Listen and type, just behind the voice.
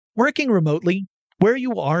Working remotely, where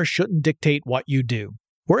you are shouldn't dictate what you do.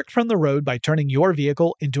 Work from the road by turning your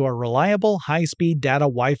vehicle into a reliable high-speed data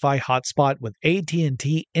Wi-Fi hotspot with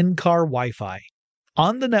AT&T in-car Wi-Fi.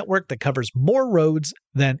 On the network that covers more roads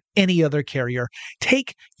than any other carrier,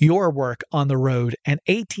 take your work on the road and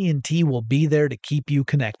AT&T will be there to keep you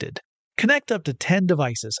connected. Connect up to 10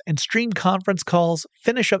 devices and stream conference calls,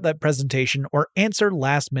 finish up that presentation, or answer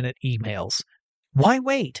last-minute emails. Why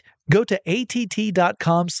wait? Go to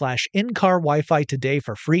att.com/in-car Wi-Fi today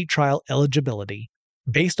for free trial eligibility.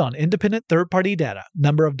 Based on independent third-party data,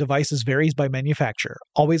 number of devices varies by manufacturer.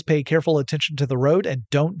 Always pay careful attention to the road and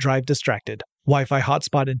don't drive distracted. Wi-Fi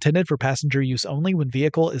hotspot intended for passenger use only when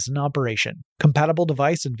vehicle is in operation. Compatible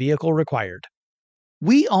device and vehicle required.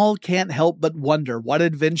 We all can't help but wonder what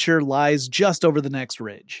adventure lies just over the next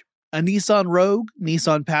ridge. A Nissan Rogue,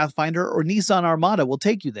 Nissan Pathfinder, or Nissan Armada will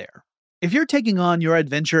take you there. If you're taking on your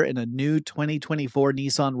adventure in a new 2024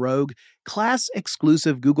 Nissan Rogue,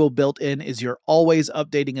 class-exclusive Google built-in is your always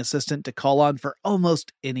updating assistant to call on for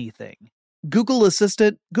almost anything. Google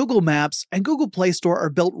Assistant, Google Maps, and Google Play Store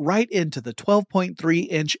are built right into the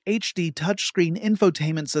 12.3-inch HD touchscreen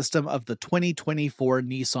infotainment system of the 2024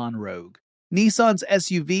 Nissan Rogue. Nissan's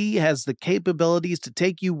SUV has the capabilities to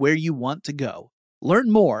take you where you want to go.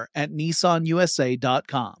 Learn more at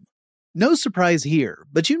nissanusa.com. No surprise here,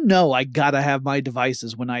 but you know I gotta have my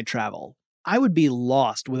devices when I travel. I would be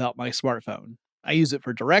lost without my smartphone. I use it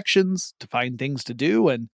for directions, to find things to do,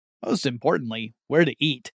 and most importantly, where to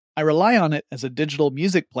eat. I rely on it as a digital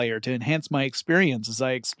music player to enhance my experience as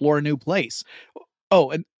I explore a new place. Oh,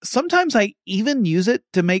 and sometimes I even use it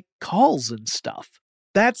to make calls and stuff.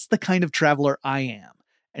 That's the kind of traveler I am.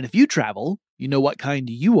 And if you travel, you know what kind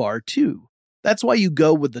you are too. That's why you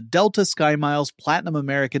go with the Delta SkyMiles Platinum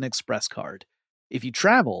American Express card. If you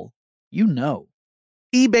travel, you know.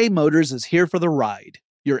 eBay Motors is here for the ride.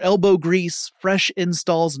 Your elbow grease, fresh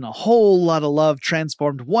installs, and a whole lot of love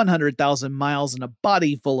transformed 100,000 miles and a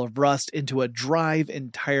body full of rust into a drive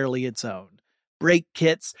entirely its own. Brake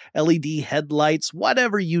kits, LED headlights,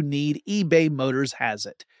 whatever you need, eBay Motors has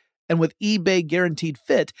it. And with eBay Guaranteed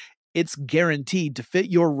Fit, it's guaranteed to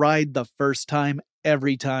fit your ride the first time,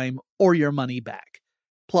 every time, or your money back.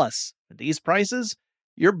 Plus, at these prices,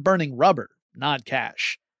 you're burning rubber, not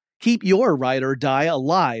cash. Keep your ride or die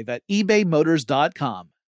alive at ebaymotors.com.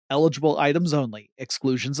 Eligible items only.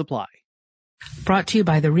 Exclusions apply. Brought to you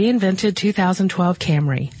by the reinvented 2012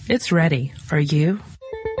 Camry. It's ready. Are you?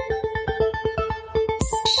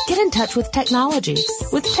 Get in touch with technology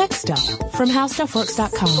with Tech Stuff from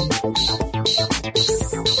HowStuffWorks.com.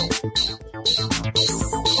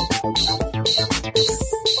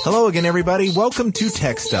 Hello again, everybody. Welcome to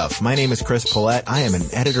Tech Stuff. My name is Chris Pollette. I am an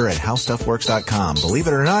editor at HowStuffWorks.com. Believe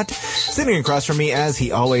it or not, sitting across from me, as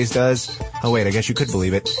he always does. Oh, wait, I guess you could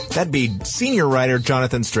believe it. That'd be senior writer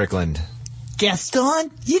Jonathan Strickland. Gaston,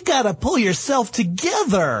 you gotta pull yourself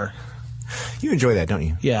together. You enjoy that, don't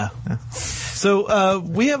you? Yeah. So,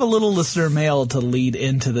 we have a little listener mail to lead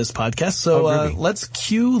into this podcast. So, let's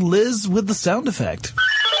cue Liz with the sound effect.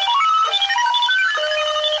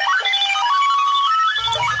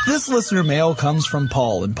 This listener mail comes from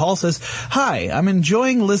Paul, and Paul says, "Hi, I'm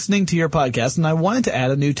enjoying listening to your podcast, and I wanted to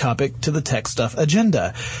add a new topic to the Tech Stuff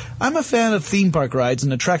agenda. I'm a fan of theme park rides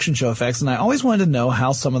and attraction show effects, and I always wanted to know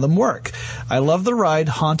how some of them work. I love the ride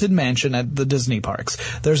Haunted Mansion at the Disney parks.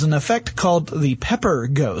 There's an effect called the Pepper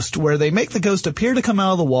Ghost, where they make the ghost appear to come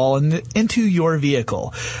out of the wall and into your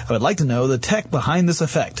vehicle. I would like to know the tech behind this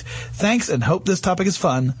effect. Thanks, and hope this topic is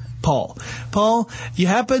fun. Paul." Paul, you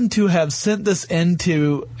happen to have sent this in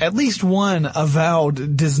to at least one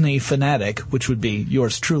avowed Disney fanatic, which would be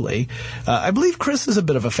yours truly. I believe Chris is a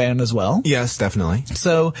bit of a fan as well. Yes, definitely.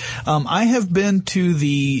 So, I have been to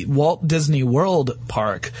the Walt Disney World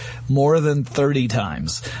park more than 30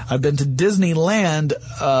 times. I've been to Disneyland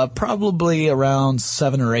probably around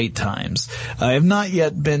 7 or 8 times. I have not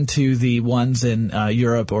yet been to the ones in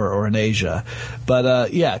Europe or in Asia.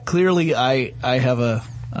 But yeah, clearly I have a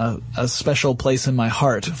special place in my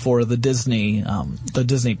heart for the Disney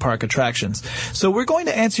park attractions. So we're going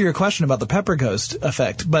to answer your question about the Pepper Ghost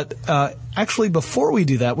effect, but actually before we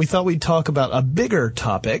do that, we thought we'd talk about a bigger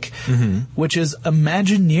topic, which is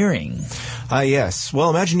Imagineering. Yes.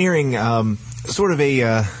 Well, Imagineering,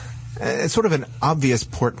 it's sort of an obvious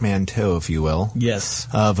portmanteau, if you will. Yes.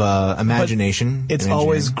 Of imagination. But it's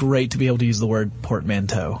always great to be able to use the word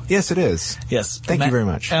portmanteau. Yes, it is. Yes. Thank you very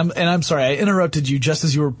much. And I'm sorry, I interrupted you just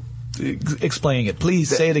as you were explaining it. Please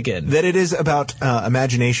say it again. That it is about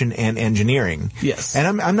imagination and engineering. Yes.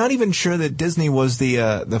 And I'm not even sure that Disney was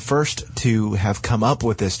the first to have come up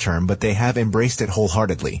with this term, but they have embraced it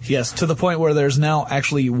wholeheartedly. Yes, to the point where there's now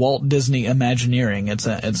actually Walt Disney Imagineering. It's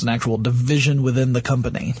an actual division within the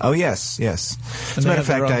company. Oh, yes. As And a they matter of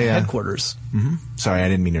have their fact, own headquarters. Sorry, I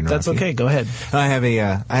didn't mean to interrupt That's okay. you. Go ahead. I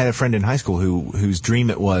had a friend in high school whose dream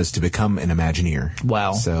it was to become an Imagineer.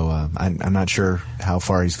 Wow. So I'm not sure how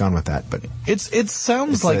far he's gone with that, but It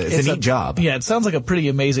sounds like it's a neat job. Yeah, it sounds like a pretty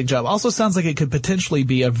amazing job. Also sounds like it could potentially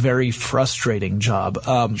be a very frustrating job.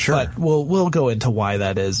 Sure. But we'll go into why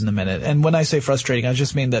that is in a minute. And when I say frustrating, I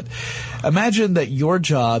just mean that imagine that your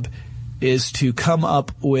job is to come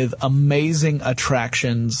up with amazing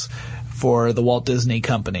attractions for the Walt Disney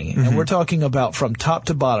Company. And we're talking about from top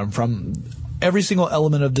to bottom, from every single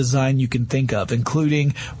element of design you can think of,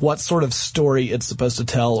 including what sort of story it's supposed to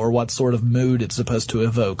tell or what sort of mood it's supposed to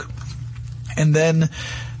evoke. And then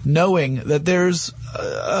knowing that there's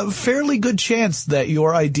a fairly good chance that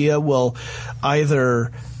your idea will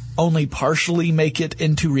either only partially make it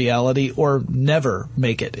into reality or never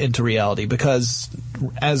make it into reality. Because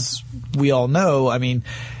as we all know, I mean,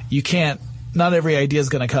 not every idea is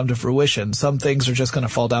going to come to fruition. Some things are just going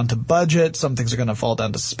to fall down to budget. Some things are going to fall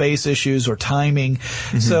down to space issues or timing.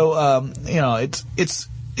 So,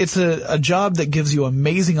 it's a job that gives you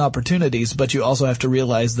amazing opportunities, but you also have to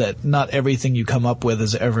realize that not everything you come up with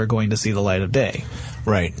is ever going to see the light of day.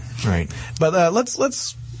 Right. But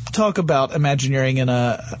let's talk about Imagineering in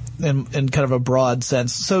kind of a broad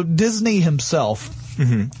sense. So Disney himself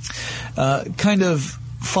kind of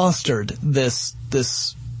fostered this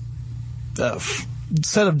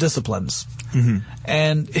set of disciplines,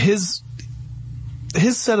 and his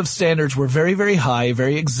set of standards were very, very high,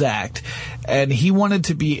 very exact, and he wanted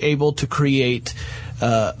to be able to create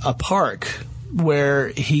a park where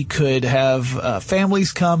he could have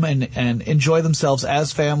families come and enjoy themselves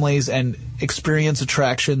as families and experience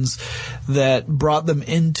attractions that brought them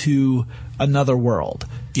into another world.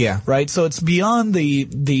 Yeah. Right? So it's beyond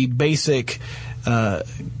the basic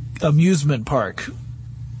amusement park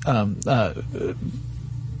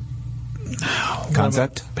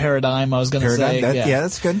concept paradigm. I was going to say, yeah,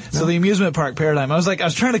 that's good. So the amusement park paradigm. I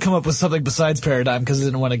was trying to come up with something besides paradigm because I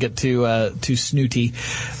didn't want to get too snooty,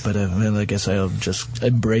 but I guess I'll just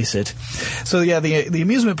embrace it. So yeah, the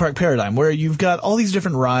amusement park paradigm, where you've got all these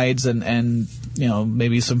different rides and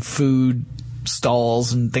maybe some food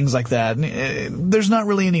stalls and things like that. And there's not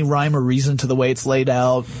really any rhyme or reason to the way it's laid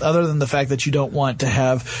out, other than the fact that you don't want to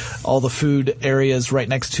have all the food areas right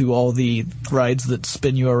next to all the rides that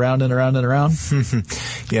spin you around and around and around.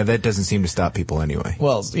 Yeah, that doesn't seem to stop people anyway.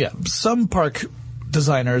 Well, yeah, some park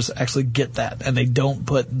designers actually get that, and they don't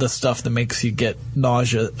put the stuff that makes you get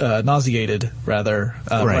nauseated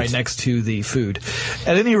right next to the food.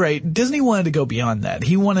 At any rate, Disney wanted to go beyond that.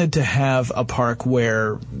 He wanted to have a park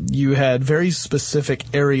where you had very specific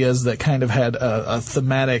areas that kind of had a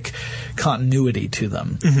thematic continuity to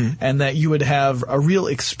them, and that you would have a real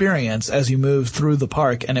experience as you move through the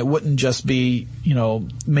park, and it wouldn't just be,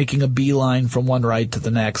 making a beeline from one ride to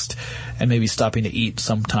the next and maybe stopping to eat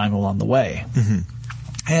sometime along the way.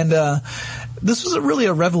 And this was really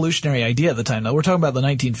a revolutionary idea at the time. Now, we're talking about the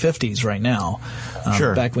 1950s right now,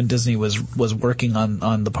 sure. Back when Disney was working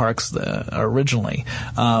on the parks originally.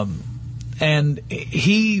 And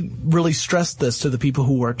he really stressed this to the people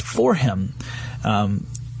who worked for him.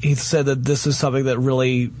 He said that this is something that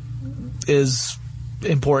really is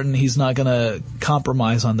important. He's not going to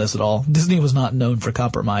compromise on this at all. Disney was not known for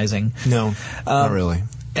compromising. No, not really.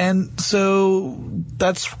 And so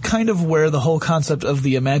that's kind of where the whole concept of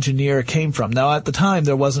the Imagineer came from. Now, at the time,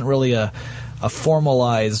 there wasn't really a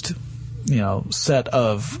formalized, set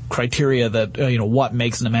of criteria that, what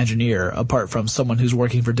makes an Imagineer apart from someone who's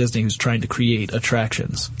working for Disney who's trying to create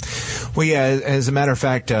attractions. Well, yeah, as a matter of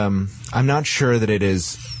fact, I'm not sure that it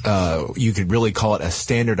is, you could really call it a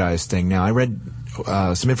standardized thing. Now, I read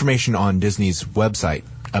some information on Disney's website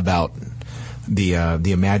about the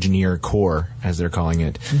Imagineer Corps, as they're calling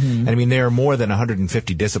it. And I mean, there are more than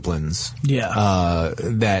 150 disciplines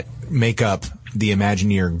that make up the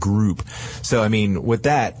Imagineer group. So, I mean, with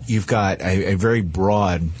that, you've got a very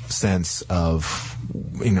broad sense of,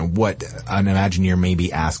 what an Imagineer may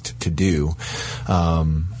be asked to do.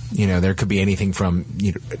 There could be anything from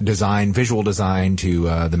design, visual design,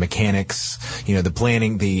 to the mechanics. The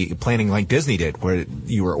planning like Disney did, where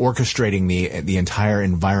you were orchestrating the entire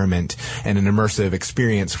environment and an immersive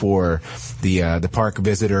experience for the park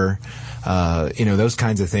visitor. Those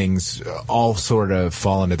kinds of things all sort of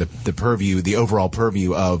fall into the purview, the overall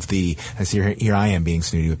purview of here I am being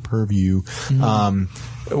snooty with purview.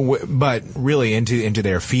 But really into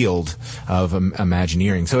their field of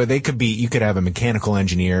Imagineering. So you could have a mechanical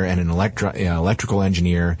engineer and an electrical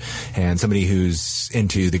engineer and somebody who's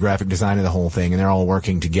into the graphic design of the whole thing, and they're all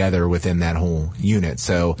working together within that whole unit.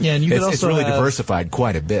 So and it's really diversified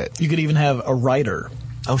quite a bit. You could even have a writer.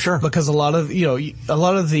 Oh, sure. Because a lot of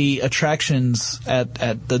the attractions at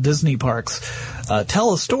the Disney parks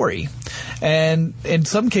tell a story, and in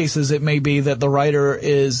some cases it may be that the writer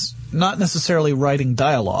is not necessarily writing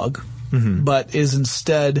dialogue, but is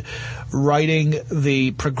instead writing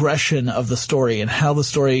the progression of the story and how the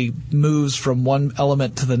story moves from one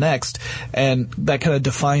element to the next, and that kind of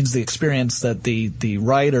defines the experience that the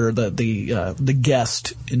writer, the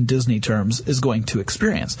guest in Disney terms, is going to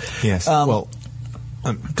experience. Yes. Go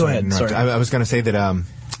ahead. Sorry. I was going to say that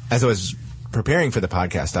as I was preparing for the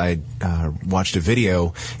podcast, I watched a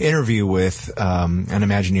video interview with an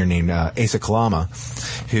Imagineer named Asa Kalama,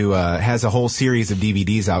 who has a whole series of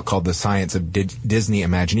DVDs out called The Science of Disney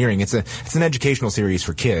Imagineering. It's an educational series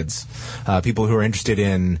for kids, people who are interested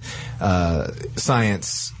in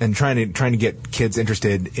science and trying to get kids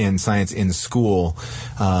interested in science in school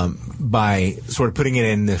by sort of putting it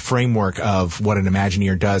in the framework of what an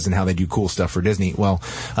Imagineer does and how they do cool stuff for Disney. Well,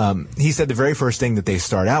 he said the very first thing that they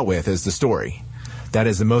start out with is the story. That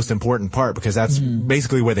is the most important part, because that's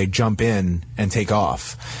basically where they jump in and take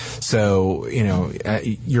off. So,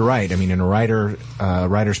 you're right. I mean, in a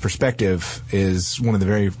writer's perspective is one of the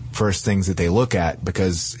very first things that they look at,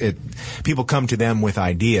 because people come to them with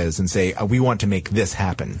ideas and say, we want to make this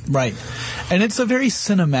happen. Right. And it's a very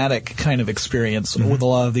cinematic kind of experience with a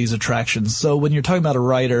lot of these attractions. So when you're talking about a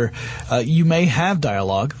writer, you may have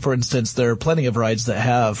dialogue. For instance, there are plenty of rides that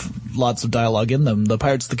have lots of dialogue in them. The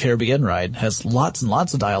Pirates of the Caribbean ride has lots and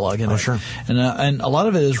lots of dialogue in it. Sure. And a lot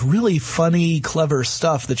of it is really funny, clever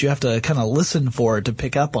stuff that you have to kind of listen for to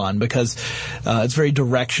pick up on, because it's very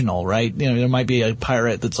directional, right? There might be a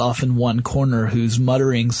pirate that's off in one corner who's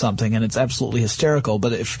muttering something, and it's absolutely hysterical.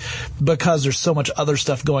 But because there's so much other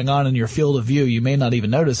stuff going on in your field of view, you may not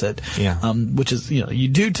even notice it. Yeah. Which is, you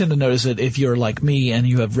do tend to notice it if you're like me and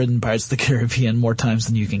you have ridden Pirates of the Caribbean more times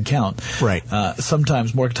than you can count. Right.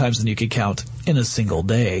 Sometimes more times than you can count in a single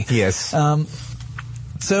day. Yes.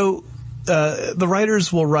 So the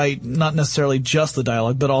writers will write not necessarily just the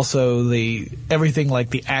dialogue, but also everything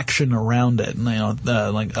like the action around it.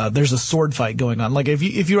 There's a sword fight going on. Like if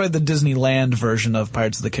you ride the Disneyland version of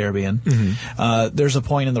Pirates of the Caribbean, there's a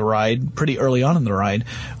point in the ride, pretty early on in the ride,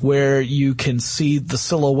 where you can see the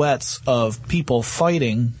silhouettes of people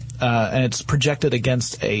fighting, and it's projected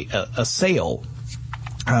against a sail.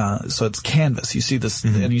 So it's canvas. You see this,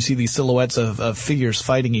 and you see these silhouettes of figures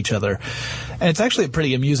fighting each other. And it's actually a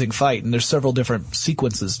pretty amusing fight, and there's several different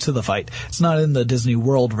sequences to the fight. It's not in the Disney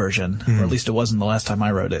World version, or at least it wasn't the last time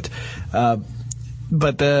I rode it.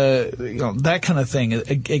 But that kind of thing,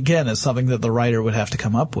 again, is something that the writer would have to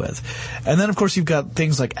come up with. And then, of course, you've got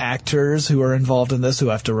things like actors who are involved in this, who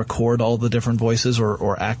have to record all the different voices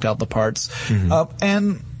or act out the parts.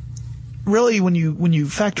 And really, when you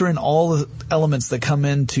factor in all the elements that come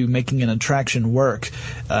into making an attraction work,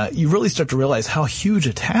 you really start to realize how huge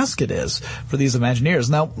a task it is for these Imagineers.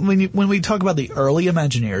 Now, when we talk about the early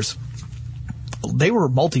Imagineers, they were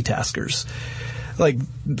multitaskers. Like,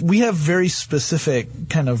 we have very specific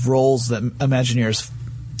kind of roles that Imagineers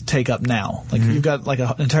take up now. Like you've got like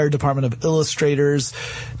an entire department of illustrators,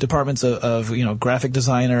 departments of graphic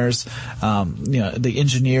designers, the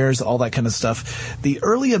engineers, all that kind of stuff. The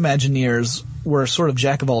early Imagineers were sort of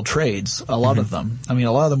jack of all trades, a lot of them. I mean,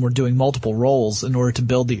 a lot of them were doing multiple roles in order to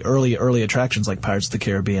build the early attractions like Pirates of the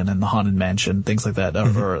Caribbean and the Haunted Mansion, things like that,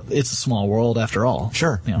 or It's a Small World after all.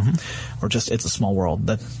 Sure. Or just It's a Small World.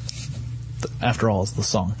 That after all is the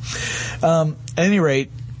song. At any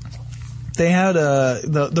rate, they had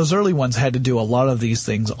those early ones had to do a lot of these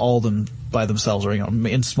things by themselves, or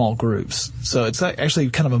in small groups. So it's actually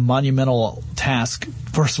kind of a monumental task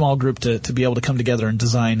for a small group to be able to come together and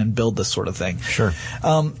design and build this sort of thing. Sure.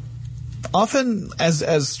 Often,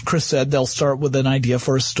 as Chris said, they'll start with an idea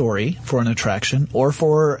for a story, for an attraction, or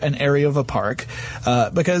for an area of a park,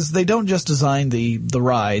 because they don't just design the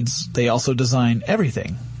rides; they also design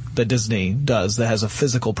everything that Disney does that has a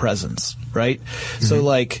physical presence, right? So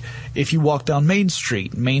like, if you walk down Main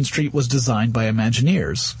Street was designed by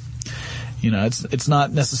Imagineers. It's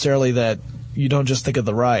not necessarily that you don't just think of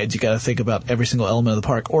the rides. You got to think about every single element of the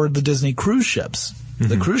park. Or the Disney cruise ships.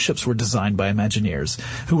 The cruise ships were designed by Imagineers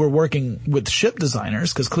who were working with ship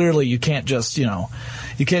designers, because clearly you can't just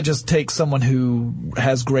take someone who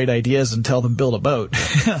has great ideas and tell them build a boat.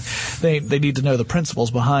 They need to know the principles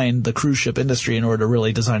behind the cruise ship industry in order to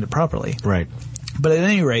really design it properly. Right. But at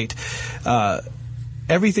any rate,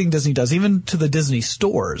 everything Disney does, even to the Disney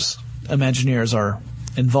stores, Imagineers are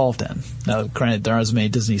involved in. Now, granted, there aren't as many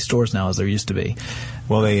Disney stores now as there used to be.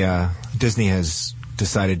 Well, Disney has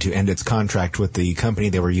decided to end its contract with the company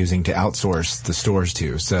they were using to outsource the stores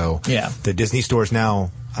to. So the Disney stores now,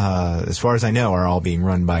 as far as I know, are all being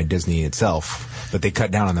run by Disney itself. But they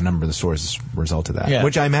cut down on the number of the stores as a result of that,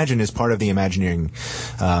 which I imagine is part of the Imagineering.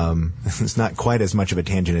 It's not quite as much of a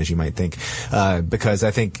tangent as you might think, because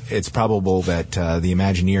I think it's probable that the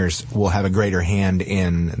Imagineers will have a greater hand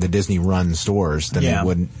in the Disney-run stores than they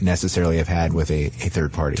would necessarily have had with a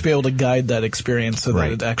third party. To be able to guide that experience so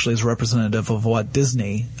that it actually is representative of what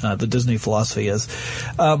Disney, the Disney philosophy is.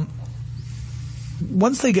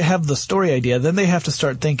 Once they have the story idea, then they have to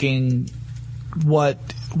start thinking what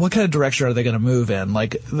kind of direction are they going to move in?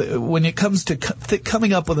 Like, when it comes to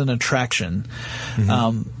coming up with an attraction,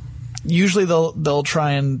 usually they'll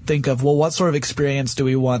try and think of, well, what sort of experience do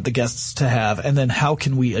we want the guests to have, and then how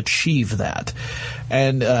can we achieve that?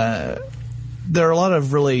 And there are a lot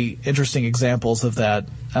of really interesting examples of that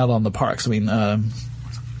out on the parks. I mean,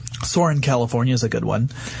 Soarin', California is a good one.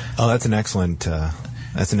 Oh, that's an excellent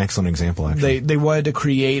example, actually. They wanted to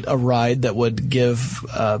create a ride that would give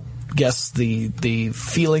guests the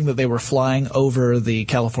feeling that they were flying over the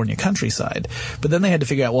California countryside. But then they had to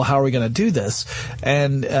figure out, well, how are we going to do this?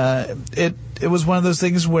 And it was one of those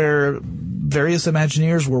things where various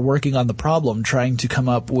Imagineers were working on the problem, trying to come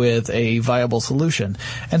up with a viable solution.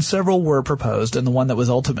 And several were proposed, and the one that was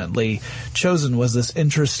ultimately chosen was this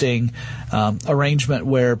interesting arrangement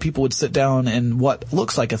where people would sit down in what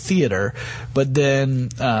looks like a theater, but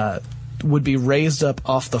then would be raised up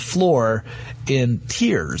off the floor in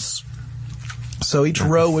tiers. So each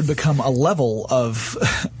row would become a level of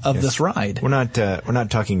this ride. We're not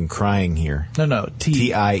talking crying here. No,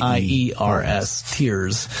 T-I-E-R-S,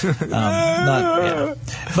 tiers. But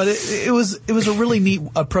it was a really neat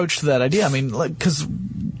approach to that idea. I mean, like, because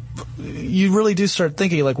you really do start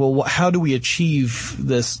thinking, like, well, how do we achieve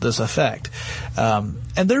this effect?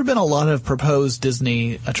 And there have been a lot of proposed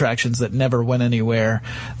Disney attractions that never went anywhere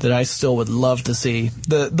that I still would love to see.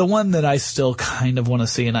 The one that I still kind of want to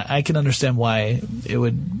see, and I can understand why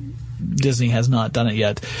Disney has not done it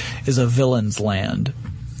yet, is a Villain's Land.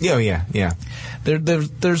 Oh, yeah.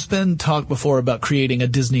 There's been talk before about creating a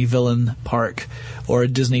Disney Villain Park or a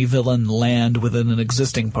Disney Villain Land within an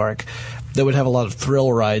existing park that would have a lot of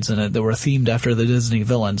thrill rides in it that were themed after the Disney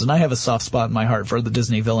villains. And I have a soft spot in my heart for the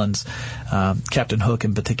Disney villains, Captain Hook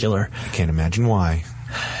in particular. I can't imagine why.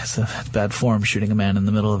 It's a bad form shooting a man in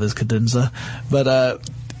the middle of his cadenza. But,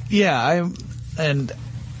 I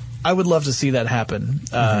would love to see that happen.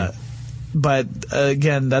 But,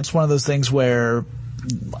 again, that's one of those things where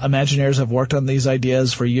Imagineers have worked on these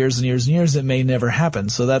ideas for years and years and years. It may never happen.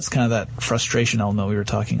 So that's kind of that frustration element we were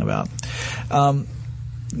talking about.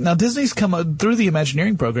 Now, Disney's come up, through the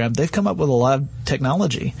Imagineering program, they've come up with a lot of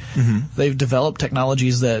technology. They've developed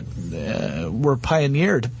technologies that were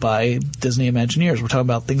pioneered by Disney Imagineers. We're talking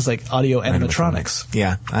about things like audio animatronics.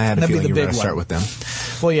 Yeah, I had a feeling you were going to start with them.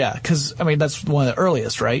 Well, yeah, because, I mean, that's one of the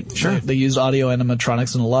earliest, right? Sure. They used audio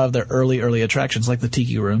animatronics in a lot of their early attractions, like the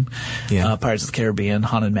Tiki Room, Pirates of the Caribbean,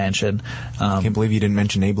 Haunted Mansion. I can't believe you didn't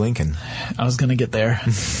mention Abe Lincoln. I was going to get there.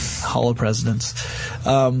 Hall of Presidents.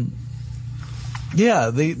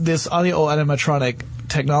 This audio animatronic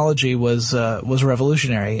technology was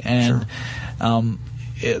revolutionary, and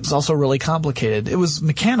it's also really complicated. It was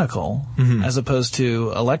mechanical as opposed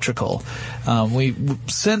to electrical. We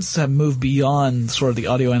since have moved beyond sort of the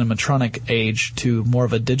audio animatronic age to more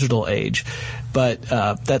of a digital age, but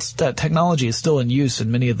that technology is still in use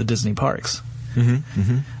in many of the Disney parks.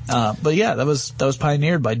 But yeah, that was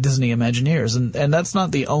pioneered by Disney Imagineers, and that's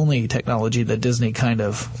not the only technology that Disney kind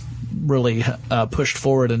of really pushed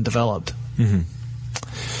forward and developed.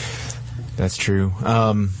 That's true.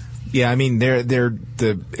 Yeah, I mean, they're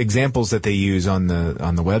the examples that they use on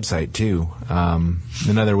the website too.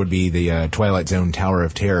 Another would be the Twilight Zone Tower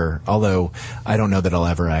of Terror. Although I don't know that I'll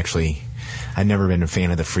ever actually. I've never been a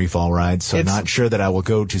fan of the free fall rides, so I'm not sure that I will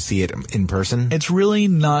go to see it in person. It's really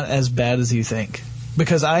not as bad as you think,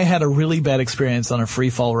 because I had a really bad experience on a free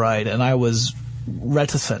fall ride, and I was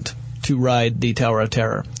reticent to ride the Tower of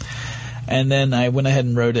Terror. And then I went ahead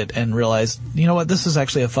and rode it and realized, you know what, this is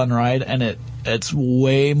actually a fun ride, and it's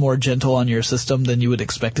way more gentle on your system than you would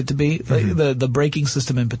expect it to be. The braking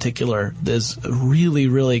system in particular is really,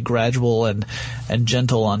 really gradual and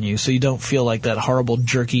gentle on you, so you don't feel like that horrible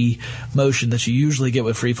jerky motion that you usually get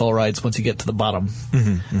with free fall rides once you get to the bottom.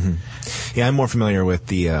 Yeah, I'm more familiar with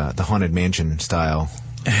the Haunted Mansion style.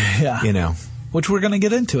 Yeah. You know. Which we're going to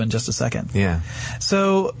get into in just a second. Yeah.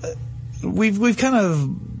 So we've kind of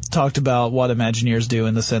talked about what Imagineers do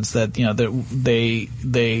in the sense that, you know,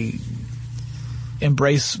 they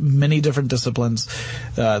embrace many different disciplines.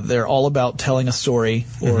 They're all about telling a story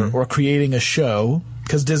or creating a show,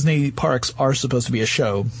 because Disney parks are supposed to be a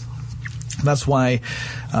show. That's why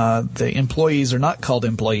the employees are not called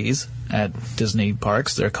employees at Disney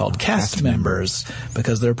parks. They're called cast members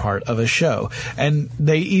because they're part of a show. And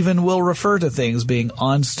they even will refer to things being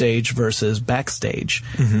on stage versus backstage.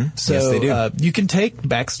 So yes, they do. You can take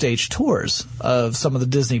backstage tours of some of the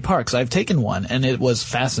Disney parks. I've taken one, and it was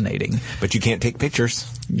fascinating. But you can't take pictures.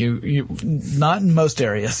 You not in most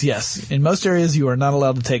areas. Yes, in most areas you are not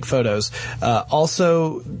allowed to take photos.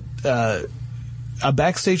 A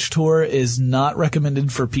backstage tour is not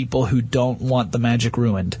recommended for people who don't want the magic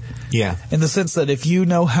ruined. Yeah. In the sense that if you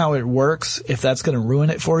know how it works, if that's going to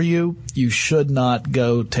ruin it for you, you should not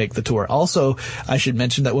go take the tour. Also, I should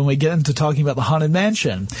mention that when we get into talking about the Haunted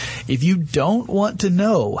Mansion, if you don't want to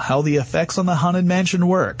know how the effects on the Haunted Mansion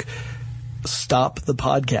work, stop the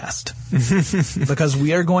podcast. Because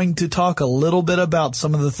we are going to talk a little bit about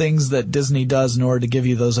some of the things that Disney does in order to give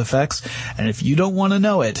you those effects. And if you don't want to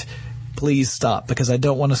know it, please stop, because I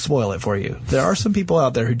don't want to spoil it for you. There are some people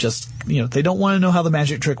out there who just, they don't want to know how the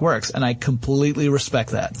magic trick works, and I completely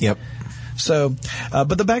respect that. Yep. So,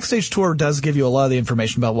 but the backstage tour does give you a lot of the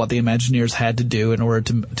information about what the Imagineers had to do in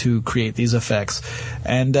order to create these effects.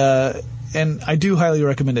 And I do highly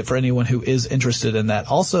recommend it for anyone who is interested in that.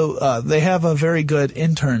 Also, they have a very good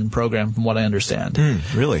intern program from what I understand.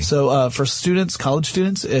 Really? So, for students, college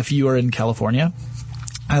students, if you are in California,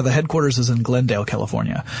 the headquarters is in Glendale,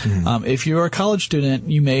 California. If you're a college student,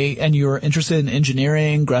 and you're interested in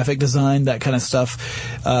engineering, graphic design, that kind of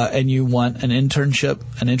stuff, and you want an interesting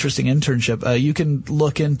internship, you can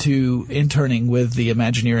look into interning with the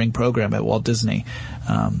Imagineering program at Walt Disney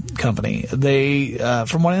Company. They,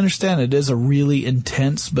 from what I understand, it is a really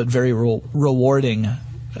intense but very rewarding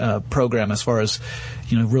program as far as,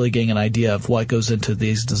 really getting an idea of what goes into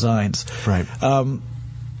these designs. Right.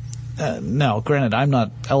 Now, granted, I'm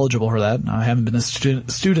not eligible for that. I haven't been a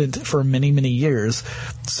student for many, many years,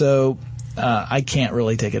 so I can't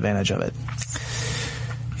really take advantage of it.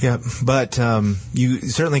 Yeah, but you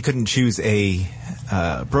certainly couldn't choose a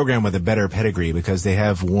program with a better pedigree, because they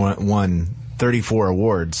have won 34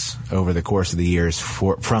 awards over the course of the years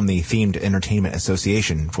from the Themed Entertainment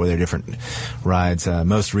Association for their different rides,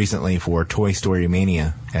 most recently for Toy Story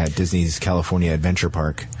Mania at Disney's California Adventure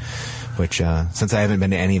Park. Which, since I haven't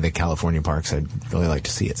been to any of the California parks, I'd really like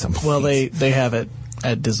to see at some point. Well, they have it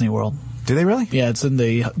at Disney World. Do they really? Yeah, it's in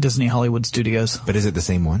the Disney Hollywood Studios. But is it the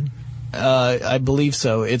same one? I believe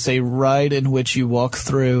so. It's a ride in which you walk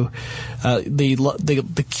through.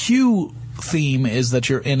 The queue theme is that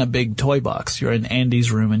you're in a big toy box. You're in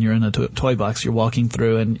Andy's room, and you're in a toy box. You're walking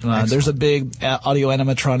through, and there's a big audio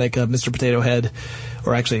animatronic Mr. Potato Head,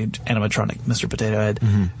 or actually animatronic Mr. Potato Head,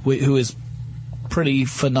 who is pretty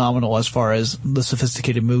phenomenal as far as the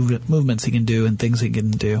sophisticated movements he can do and things he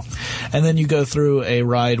can do. And then you go through a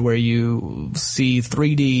ride where you see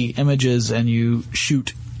 3D images and you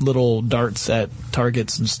shoot little darts at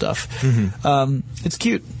targets and stuff. It's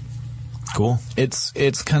cute. Cool.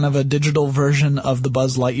 It's kind of a digital version of the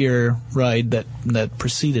Buzz Lightyear ride that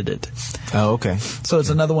preceded it. Oh, okay. So it's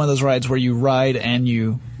another one of those rides where you ride and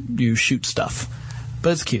you shoot stuff. But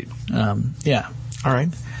it's cute. Yeah. All right.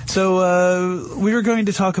 So we were going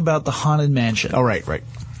to talk about the Haunted Mansion. Oh, right.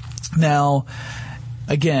 Now,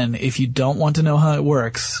 again, if you don't want to know how it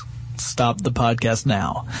works, stop the podcast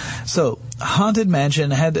now. So, Haunted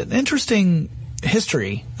Mansion had an interesting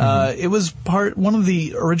history. It was one of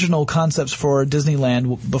the original concepts for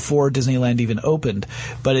Disneyland before Disneyland even opened,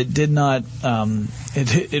 but it did not.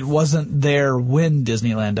 It wasn't there when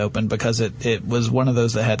Disneyland opened, because it was one of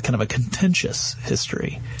those that had kind of a contentious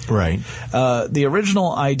history. Right. The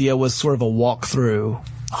original idea was sort of a walk-through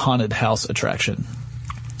haunted house attraction,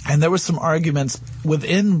 and there was some arguments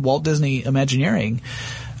within Walt Disney Imagineering,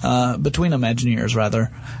 between Imagineers rather.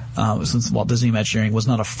 Since Walt Disney Imagineering was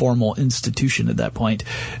not a formal institution at that point,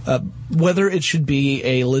 whether it should be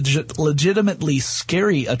a legitimately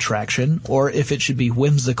scary attraction or if it should be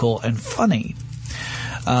whimsical and funny.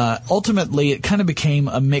 Ultimately, it kind of became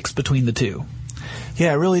a mix between the two.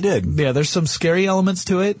 Yeah, it really did. Yeah, there's some scary elements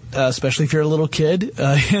to it, especially if you're a little kid.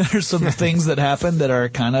 There's some things that happen that are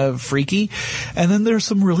kind of freaky. And then there's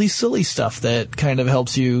some really silly stuff that kind of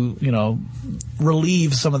helps you,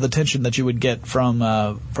 relieve some of the tension that you would get from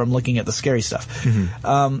looking at the scary stuff.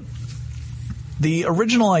 Mm-hmm. The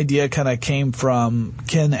original idea kind of came from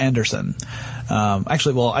Ken Anderson.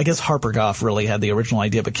 I guess Harper Goff really had the original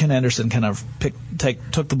idea, but Ken Anderson kind of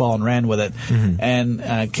took the ball and ran with it,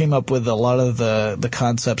 and came up with a lot of the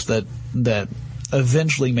concepts that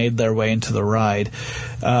eventually made their way into the ride.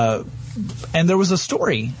 And there was a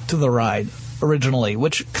story to the ride originally,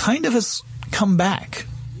 which kind of has come back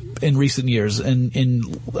in recent years, in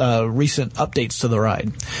recent updates to the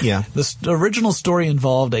ride. Yeah. The original story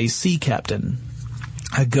involved a sea captain,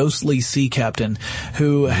 a ghostly sea captain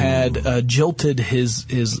who had jilted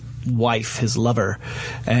his wife, his lover,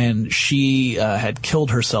 and she had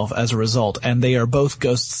killed herself as a result, and they are both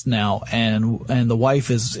ghosts now, and the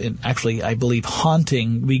wife is actually, I believe,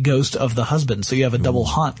 haunting the ghost of the husband, so you have a double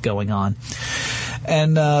haunt going on.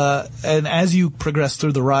 And as you progress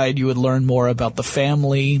through the ride, you would learn more about the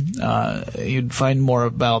family, you'd find more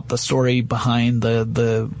about the story behind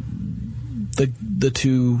the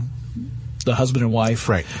two, the husband and wife.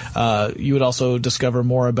 Right. You would also discover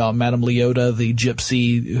more about Madame Leota, the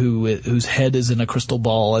gypsy whose head is in a crystal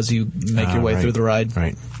ball as you make your way through the ride.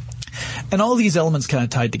 Right. And all these elements kind of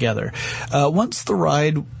tied together. Once the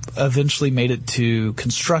ride eventually made it to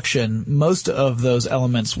construction, most of those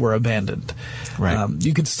elements were abandoned. Right.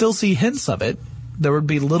 You could still see hints of it. There would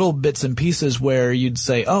be little bits and pieces where you'd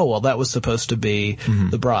say, oh, well, that was supposed to be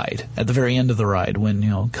the bride at the very end of the ride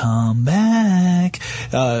when, come back.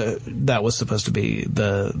 That was supposed to be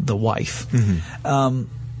the wife.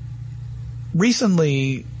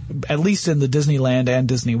 Recently, at least in the Disneyland and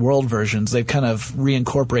Disney World versions, they've kind of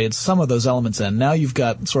reincorporated some of those elements in. Now you've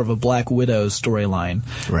got sort of a Black Widow storyline.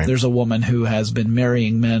 Right. There's a woman who has been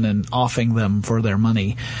marrying men and offing them for their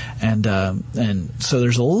money. And so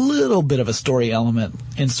there's a little bit of a story element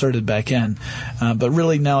inserted back in. But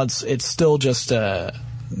really now it's still just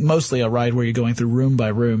mostly a ride where you're going through room by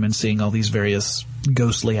room and seeing all these various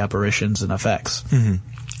ghostly apparitions and effects.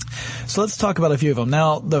 So let's talk about a few of them.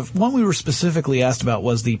 Now, the one we were specifically asked about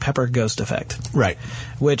was the Pepper Ghost effect. Right.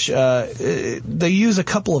 Which they use a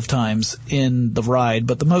couple of times in the ride,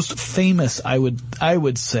 but the most famous, I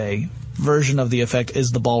would say, version of the effect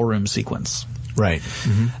is the ballroom sequence. Right.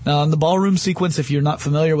 Now, in the ballroom sequence, if you're not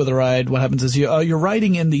familiar with the ride, what happens is you're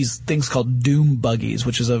riding in these things called doom buggies,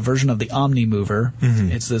 which is a version of the Omnimover.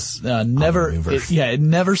 It's this it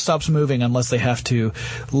never stops moving unless they have to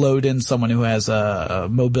load in someone who has a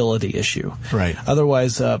mobility issue. Right.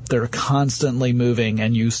 Otherwise, they're constantly moving,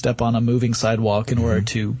 and you step on a moving sidewalk in order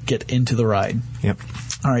to get into the ride. Yep.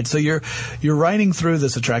 All right, so you're riding through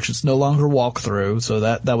this attraction. It's no longer walk through, so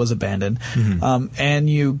that was abandoned. And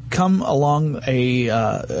you come along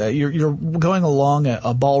you're going along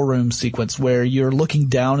a ballroom sequence where you're looking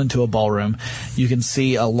down into a ballroom. You can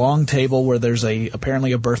see a long table where there's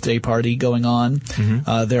apparently a birthday party going on.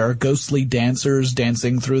 There are ghostly dancers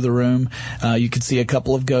dancing through the room. You can see a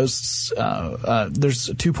couple of ghosts.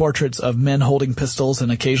 There's two portraits of men holding pistols,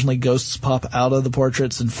 and occasionally ghosts pop out of the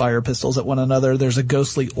portraits and fire pistols at one another. There's a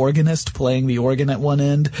ghostly organist playing the organ at one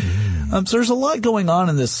end. So there's a lot going on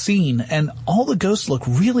in this scene, and all the ghosts look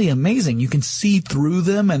really amazing. You can see through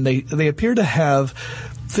them, and they appear to have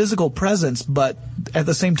physical presence, but at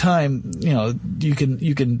the same time, you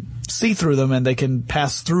can see through them, and they can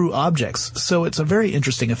pass through objects. So it's a very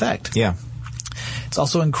interesting effect. Yeah. It's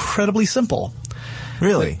also incredibly simple.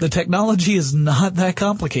 Really? The technology is not that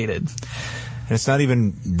complicated. And it's not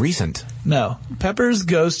even recent. No. Pepper's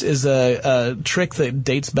Ghost is a trick that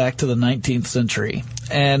dates back to the 19th century.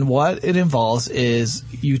 And what it involves is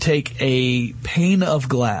you take a pane of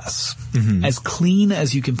glass, as clean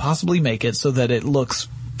as you can possibly make it so that it looks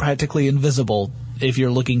practically invisible if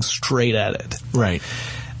you're looking straight at it. Right.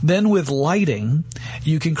 Then with lighting,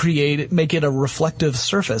 you can make it a reflective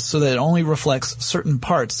surface so that it only reflects certain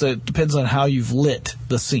parts. So it depends on how you've lit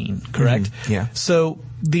the scene, correct? Yeah. So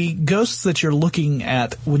the ghosts that you're looking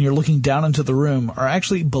at when you're looking down into the room are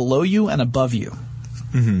actually below you and above you.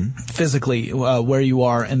 Physically, where you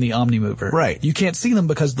are in the Omnimover. Right. You can't see them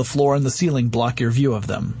because the floor and the ceiling block your view of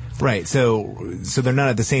them. Right. So they're not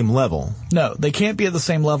at the same level. No, they can't be at the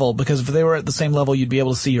same level, because if they were at the same level, you'd be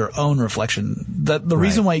able to see your own reflection. The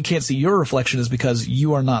reason why you can't see your reflection is because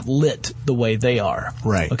you are not lit the way they are.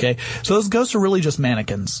 Right. Okay. So those ghosts are really just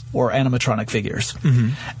mannequins or animatronic figures.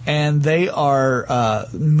 And they are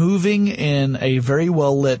moving in a very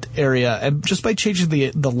well lit area, and just by changing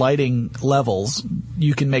the lighting levels,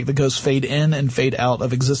 you can make the ghost fade in and fade out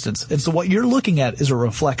of existence. And so what you're looking at is a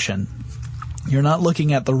reflection. You're not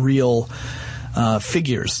looking at the real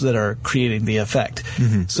figures that are creating the effect.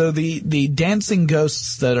 So the dancing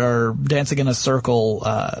ghosts that are dancing in a circle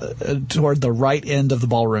toward the right end of the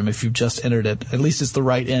ballroom, if you've just entered it, at least it's the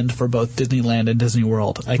right end for both Disneyland and Disney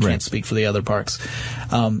World. I can't speak for the other parks.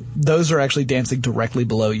 Those are actually dancing directly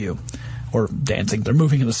below you. Or dancing, they're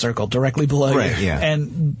moving in a circle directly below you. Yeah.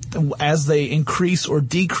 And as they increase or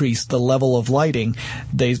decrease the level of lighting,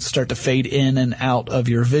 they start to fade in and out of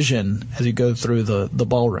your vision as you go through the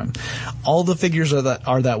ballroom. All the figures are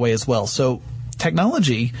that way as well. So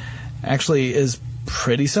technology actually is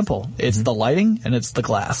pretty simple. It's the lighting and it's the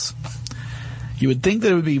glass. You would think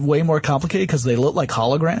that it would be way more complicated because they look like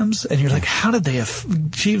holograms, and you're like, how did they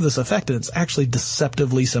achieve this effect? And it's actually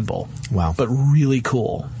deceptively simple. Wow. But really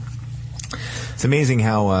cool. It's amazing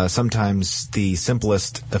how sometimes the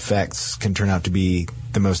simplest effects can turn out to be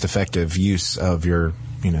the most effective use of your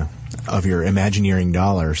Imagineering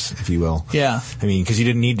dollars, if you will. Yeah. I mean, because you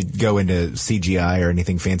didn't need to go into CGI or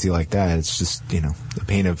anything fancy like that. It's just, the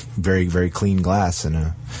paint of very, very clean glass and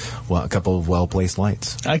a couple of well-placed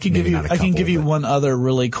lights. I can give you one other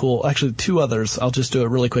really cool, actually two others. I'll just do it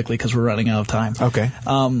really quickly because we're running out of time. Okay.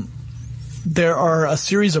 There are a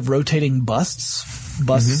series of rotating busts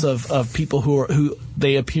of people who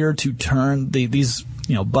they appear to turn these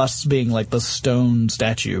busts being like the stone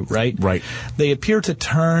statue, right? Right. They appear to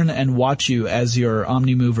turn and watch you as your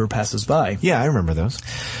Omnimover passes by. Yeah, I remember those.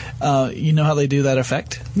 You know how they do that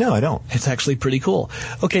effect? No, I don't. It's actually pretty cool.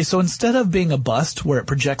 Okay, so instead of being a bust where it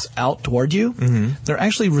projects out toward you, they're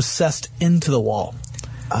actually recessed into the wall.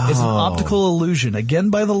 It's an optical illusion, again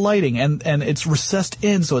by the lighting, and it's recessed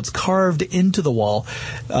in, so it's carved into the wall.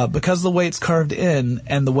 Because of the way it's carved in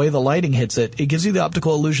and the way the lighting hits it, it gives you the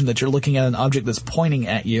optical illusion that you're looking at an object that's pointing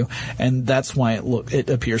at you, and that's why it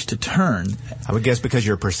appears to turn. I would guess because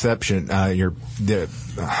your perception, what am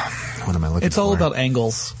I looking for? It's all about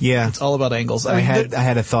angles. Yeah. It's all about angles. I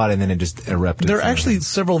had a thought and then it just erupted. There are actually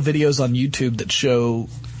several videos on YouTube that show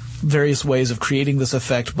various ways of creating this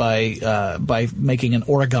effect by making an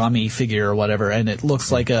origami figure or whatever, and it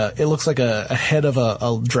looks like a head of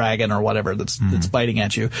a dragon or whatever that's biting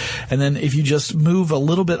at you. And then if you just move a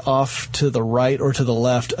little bit off to the right or to the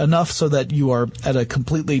left enough so that you are at a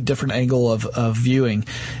completely different angle of viewing,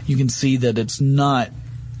 you can see that it's not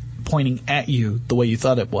pointing at you the way you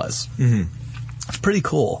thought it was. It's pretty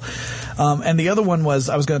cool. And the other one was,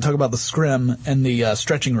 I was going to talk about the scrim and the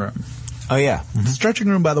stretching room. Oh, yeah. The stretching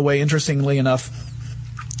room, by the way, interestingly enough,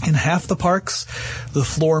 in half the parks, the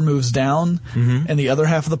floor moves down, and the other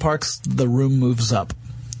half of the parks, the room moves up.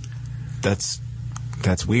 That's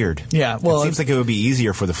weird. Yeah, well, it seems like it would be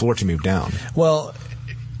easier for the floor to move down. Well,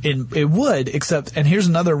 it would, except, and here's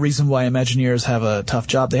another reason why Imagineers have a tough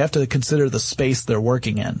job. They have to consider the space they're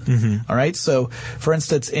working in. All right? So, for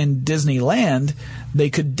instance, in Disneyland, they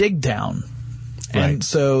could dig down. And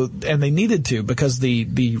and they needed to, because the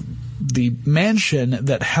mansion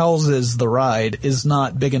that houses the ride is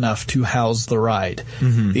not big enough to house the ride.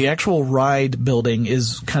 The actual ride building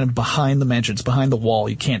is kind of behind the mansion. It's behind the wall.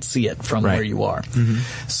 You can't see it from where you are.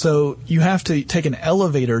 So you have to take an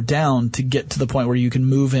elevator down to get to the point where you can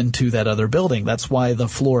move into that other building. That's why the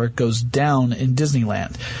floor goes down in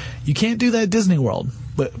Disneyland. You can't do that at Disney World,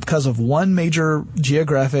 but because of one major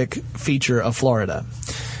geographic feature of Florida.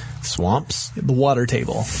 Swamps? The water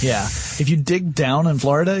table. Yeah. If you dig down in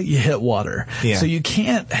Florida, you hit water. Yeah. So you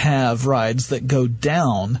can't have rides that go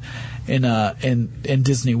down in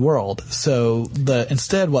Disney World. So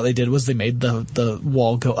instead what they did was they made the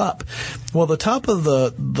wall go up. Well, the top of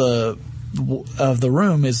the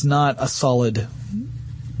room is not a solid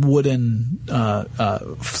wooden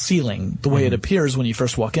ceiling the way it appears when you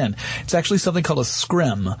first walk in. It's actually something called a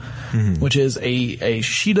scrim, which is a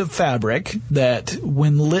sheet of fabric that,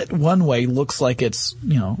 when lit one way, looks like it's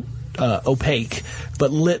opaque, but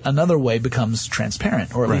lit another way becomes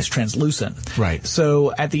transparent, or at least translucent. Right.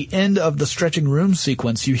 So at the end of the stretching room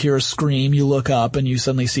sequence, you hear a scream, you look up, and you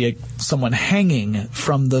suddenly see someone hanging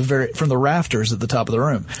from the rafters at the top of the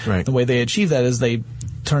room. Right. The way they achieve that is they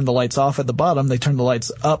turn the lights off at the bottom, they turn the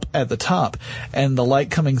lights up at the top, and the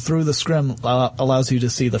light coming through the scrim allows you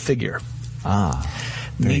to see the figure.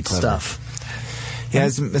 Neat clever stuff. Yeah,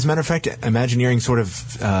 as a matter of fact, Imagineering sort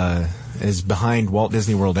of is behind Walt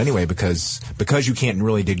Disney World anyway, because you can't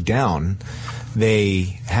really dig down.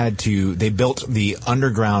 They built the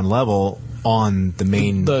underground level on the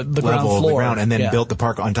main the level ground floor of the ground, and then built the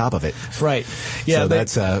park on top of it. Right. Yeah.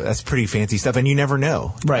 So that's pretty fancy stuff, and you never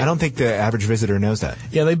know. Right. I don't think the average visitor knows that.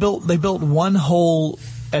 Yeah, they built one whole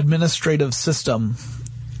administrative system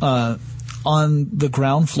on the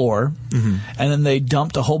ground floor, and then they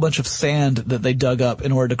dumped a whole bunch of sand that they dug up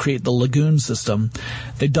in order to create the lagoon system.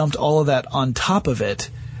 They dumped all of that on top of it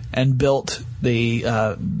and built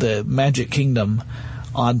the Magic Kingdom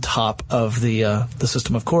on top of the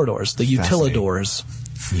system of corridors, the Utilidors.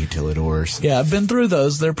 Utilidors. Yeah, I've been through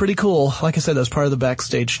those. They're pretty cool. Like I said, that was part of the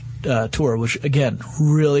backstage tour, which, again,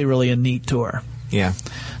 really, really a neat tour. Yeah.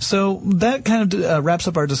 So that kind of wraps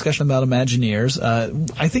up our discussion about Imagineers.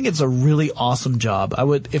 I think it's a really awesome job.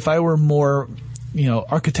 If I were more,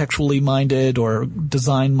 architecturally minded or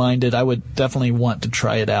design minded, I would definitely want to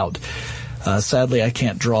try it out. Sadly, I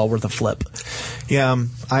can't draw worth a flip. Yeah,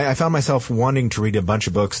 I found myself wanting to read a bunch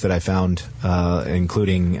of books that I found,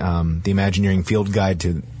 including the Imagineering Field Guide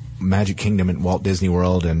to Magic Kingdom at Walt Disney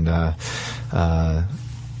World and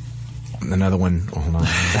another one, hold on.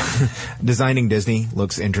 Designing Disney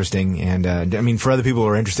looks interesting. And, for other people who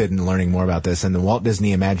are interested in learning more about this, and the Walt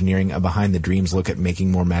Disney Imagineering, a Behind the Dreams look at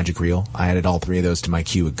making more magic real. I added all three of those to my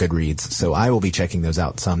queue at Goodreads. So I will be checking those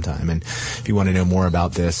out sometime. And if you want to know more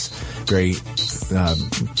about this very,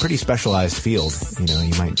 pretty specialized field,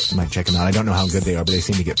 you might check them out. I don't know how good they are, but they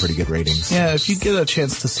seem to get pretty good ratings. Yeah, if you get a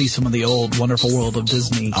chance to see some of the old Wonderful World of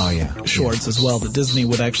Disney shorts as well, that Disney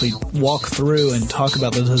would actually walk through and talk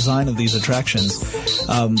about the design of these attractions.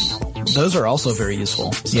 Those are also very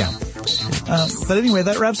useful. So. Yeah. But anyway,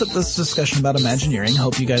 that wraps up this discussion about Imagineering.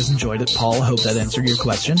 Hope you guys enjoyed it. Paul, hope that answered your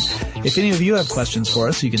question. If any of you have questions for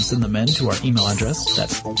us, you can send them in to our email address.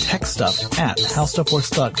 That's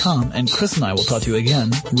techstuff@howstuffworks.com, and Chris and I will talk to you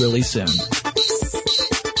again really soon.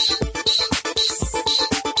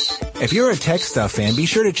 If you're a Tech Stuff fan, be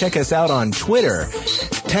sure to check us out on Twitter.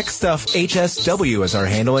 TechStuffHSW is our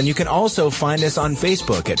handle, and you can also find us on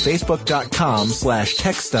Facebook at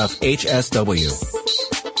facebook.com/TechStuffHSW.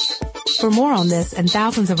 For more on this and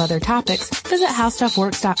thousands of other topics, visit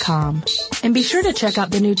HowStuffWorks.com. And be sure to check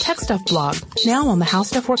out the new Tech Stuff blog, now on the How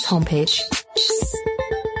Stuff Works homepage.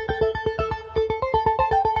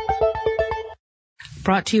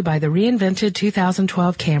 Brought to you by the reinvented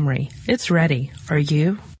 2012 Camry. It's ready. Are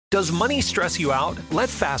you? Does money stress you out? Let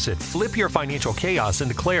Facet flip your financial chaos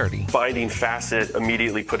into clarity. Finding Facet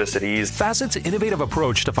immediately put us at ease. Facet's innovative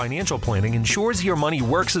approach to financial planning ensures your money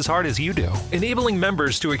works as hard as you do, enabling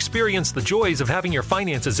members to experience the joys of having your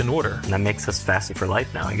finances in order. And that makes us Facet for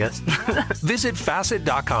life now, I guess. Visit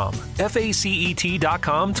Facet.com,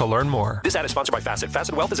 FACET.com to learn more. This ad is sponsored by Facet.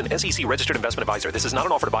 Facet Wealth is an SEC registered investment advisor. This is not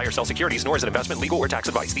an offer to buy or sell securities, nor is it investment, legal, or tax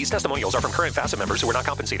advice. These testimonials are from current Facet members who are not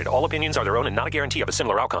compensated. All opinions are their own and not a guarantee of a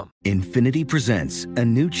similar outcome. Infiniti presents a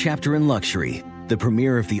new chapter in luxury, the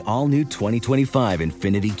premiere of the all-new 2025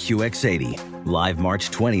 Infiniti QX80, live March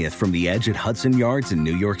 20th from the Edge at Hudson Yards in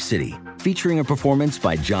New York City, featuring a performance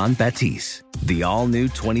by John Batiste. The all-new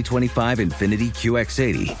 2025 Infiniti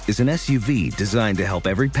QX80 is an SUV designed to help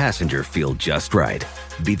every passenger feel just right.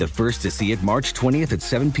 Be the first to see it March 20th at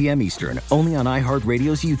 7 p.m. Eastern, only on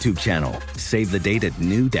iHeartRadio's YouTube channel. Save the date at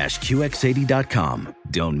new-QX80.com.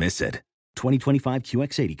 Don't miss it. 2025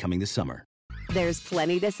 QX80 coming this summer. There's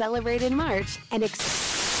plenty to celebrate in March and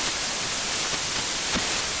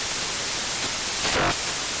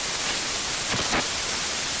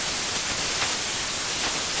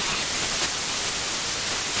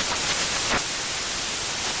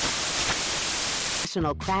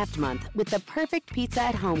National Craft Month with the perfect pizza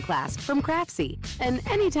at home class from Craftsy. And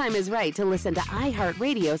anytime is right to listen to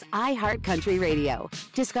iHeartRadio's iHeart Country Radio.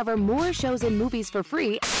 Discover more shows and movies for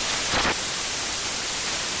free.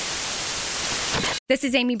 This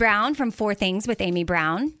is Amy Brown from 4 Things with Amy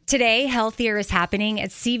Brown. Today, healthier is happening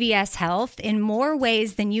at CVS Health in more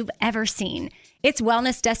ways than you've ever seen. It's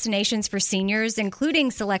wellness destinations for seniors,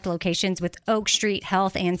 including select locations with Oak Street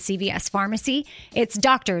Health and CVS Pharmacy. It's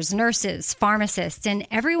doctors, nurses, pharmacists, and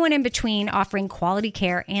everyone in between offering quality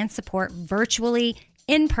care and support virtually,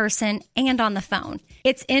 in person, and on the phone.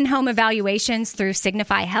 It's in-home evaluations through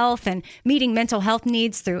Signify Health and meeting mental health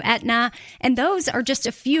needs through Aetna. And those are just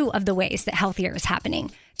a few of the ways that healthier is happening.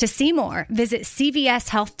 To see more, visit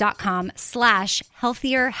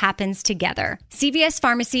cvshealth.com/healthier happens together. CVS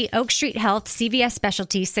Pharmacy, Oak Street Health, CVS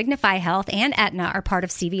Specialty, Signify Health, and Aetna are part of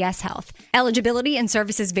CVS Health. Eligibility and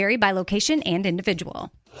services vary by location and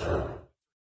individual.